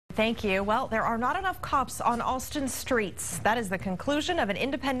Thank you. Well, there are not enough cops on Austin streets. That is the conclusion of an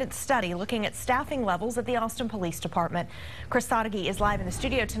independent study looking at staffing levels at the Austin Police Department. Chris Sadeghi is live in the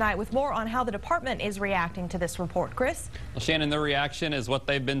studio tonight with more on how the department is reacting to this report. Chris? Well, Shannon, their reaction is what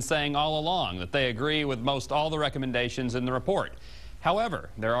they've been saying all along, that they agree with most all the recommendations in the report. However,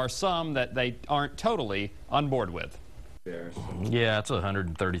 there are some that they aren't totally on board with. Yeah, it's a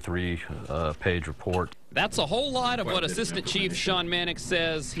 133-page report. That's a whole lot of what Assistant Chief Sean Mannix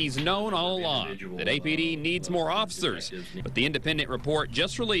says he's known all along, that APD needs more officers. But the independent report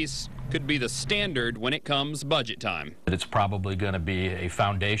just released could be the standard when it comes budget time. It's probably going to be a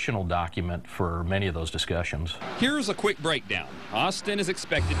foundational document for many of those discussions. Here's a quick breakdown. Austin is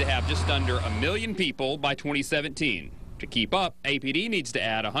expected to have just under 1 million people by 2017. To keep up, APD needs to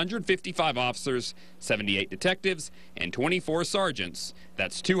add 155 officers, 78 detectives, and 24 sergeants.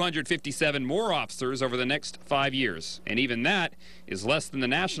 That's 257 more officers over the next 5 years. And even that is less than the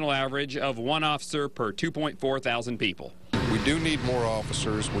national average of 1 officer per 2.4 thousand people. We do need more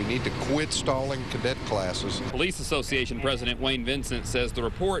officers. We need to quit stalling cadet classes. Police Association President Wayne Vincent says the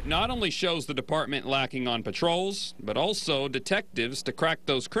report not only shows the department lacking on patrols, but also detectives to crack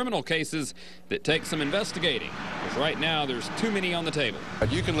those criminal cases that take some investigating. Because right now, there's too many on the table.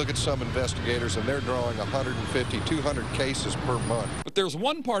 You can look at some investigators, and they're drawing 150, 200 cases per month. But there's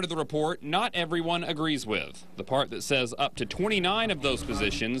one part of the report not everyone agrees with. The part that says up to 29 of those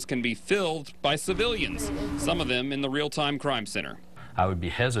positions can be filled by civilians, some of them in the real-time crime center. I would be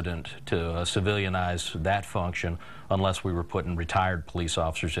hesitant to civilianize that function unless we were putting retired police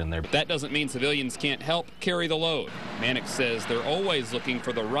officers in there. But that doesn't mean civilians can't help carry the load. Mannix says they're always looking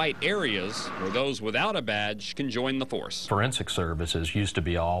for the right areas where those without a badge can join the force. Forensic services used to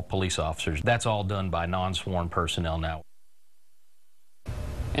be all police officers. That's all done by non-sworn personnel now.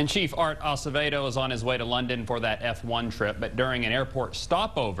 And Chief Art Acevedo is on his way to London for that F1 trip, but during an airport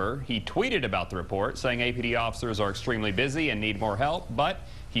stopover, he tweeted about the report, saying APD officers are extremely busy and need more help, but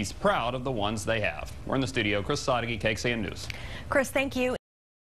he's proud of the ones they have. We're in the studio. Chris Sadeghi, KXAN News. Chris, thank you.